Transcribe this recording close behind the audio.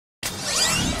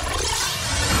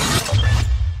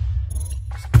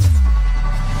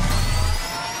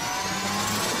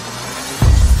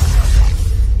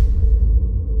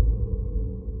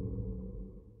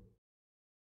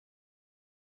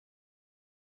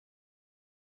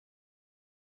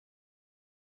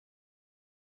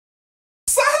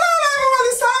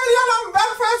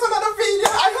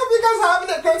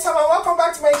great time and welcome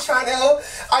back to my channel.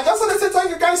 I just wanted to thank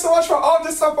you guys so much for all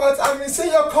the support. I've been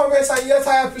seeing your comments and yes,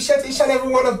 I appreciate each and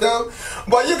every one of them.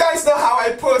 But you guys know how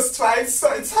I post, right? So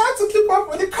it's hard to keep up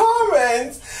with the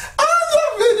comments and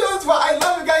your videos. But I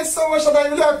love you guys so much and I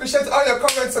really appreciate all your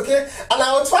comments, okay? And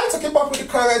I will try to keep up with the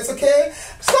comments, okay?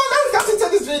 So let's get into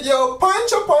this video.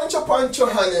 Poncho,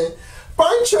 honey.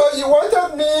 Poncho, you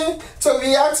wanted me to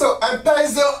react to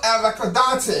Empiezo and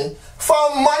Recordarte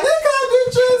from Monica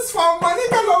bitches, from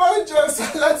Monica Naranjo. So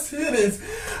let's hear this.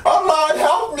 Oh Lord,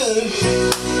 help me.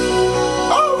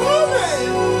 Oh honey,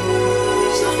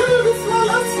 she's gonna be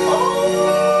flawless. Oh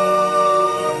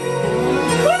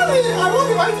honey, I want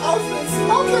the right outfits.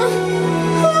 Okay.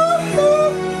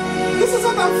 This is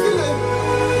what I'm feeling.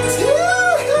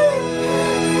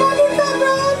 Monica,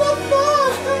 no, not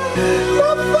fun.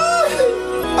 Not fun.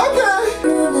 Okay.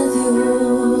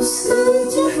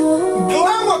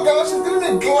 Glamour, girl, she's giving me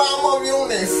glamour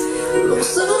realness.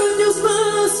 Los años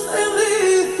más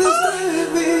felices de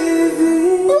mi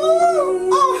vida.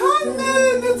 Oh,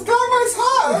 honey, this glamour is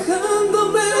hot.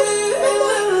 Dejándome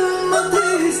más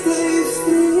triste y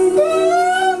fría.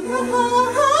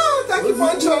 Thank you,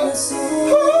 Poncho.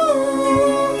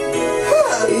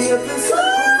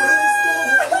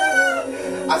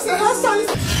 I said,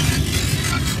 hairstylist.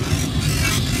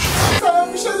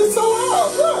 It's so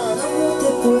loud, yeah.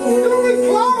 It'll be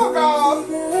glamour, girl.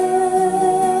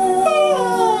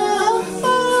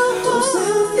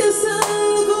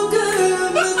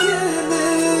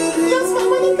 Yes, my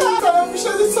money got it. It's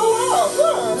so loud,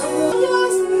 yeah.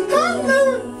 Yes,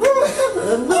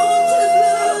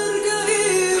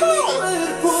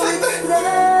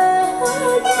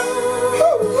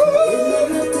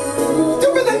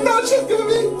 give me the notes, she's giving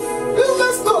me real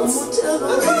nice notes.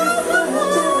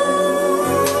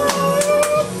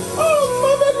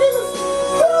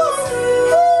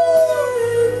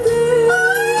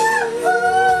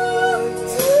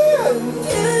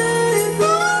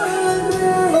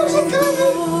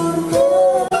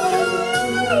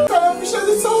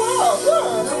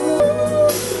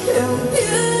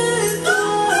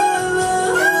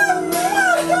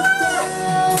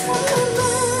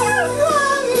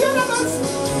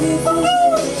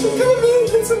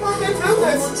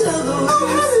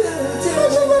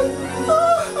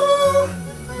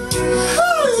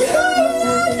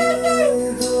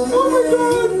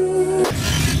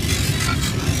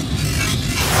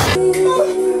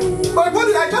 My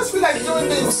body, I just feel like doing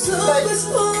this. Like, that's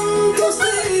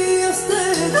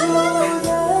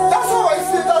how I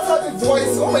feel, that's how the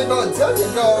voice. Oh my god, tell me,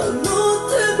 God.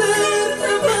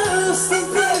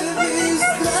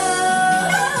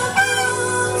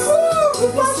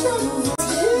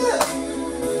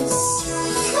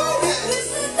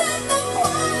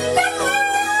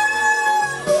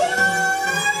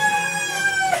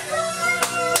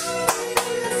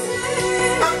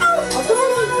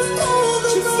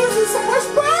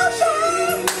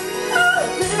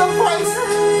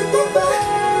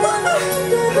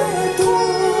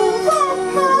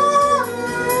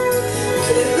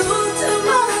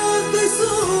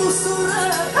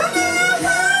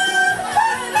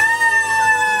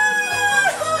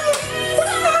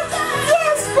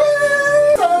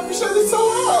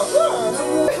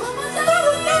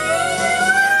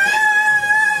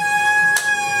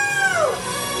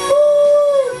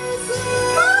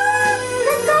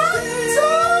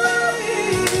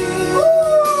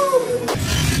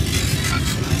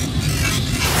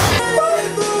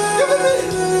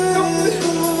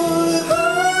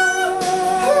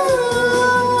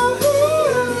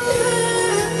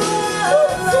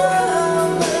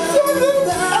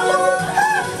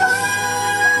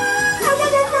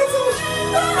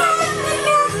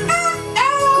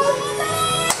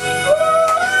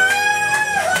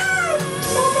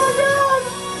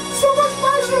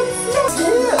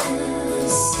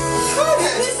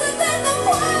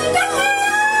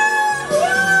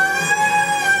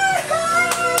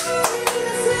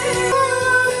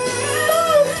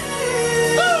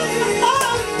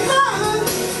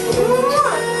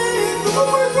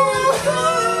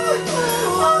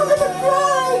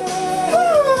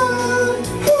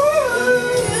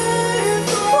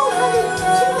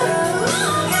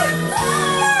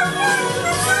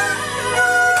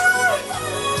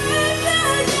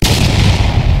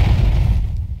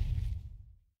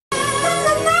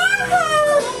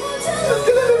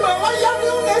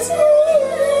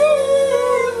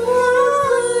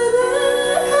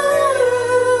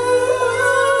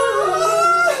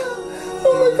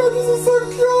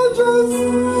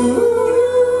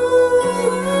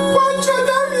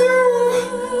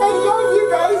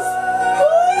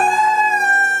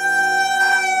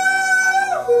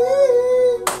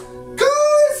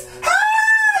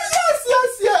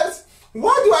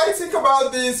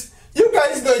 you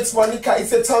guys know it's Monica.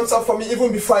 It's a thumbs up for me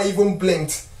even before I even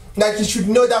blinked. Like, you should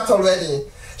know that already.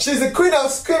 She's the queen of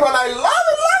scream, and I love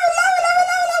it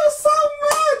so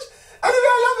much. Anyway,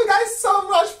 I love you guys so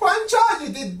much. Pancha, you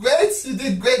did great. You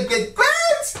did great.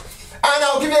 And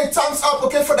I'll give you a thumbs up,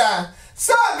 okay, for that.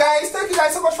 So, guys, thank you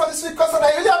guys so much for this week, and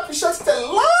I really appreciate it a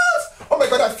lot. Oh my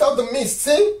God, I felt the mist.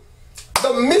 See?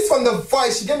 The mist from the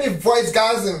voice. She gave me voice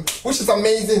gasm, which is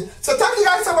amazing. So, thank you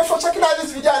guys so much for checking out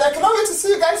this video, and I cannot wait to see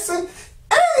you guys soon in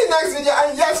the next video.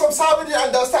 And yes, from Salvies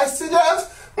and the Star Studios.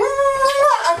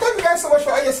 And thank you guys so much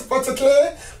for all your support,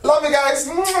 okay? Love you guys.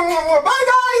 Bye,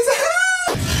 guys.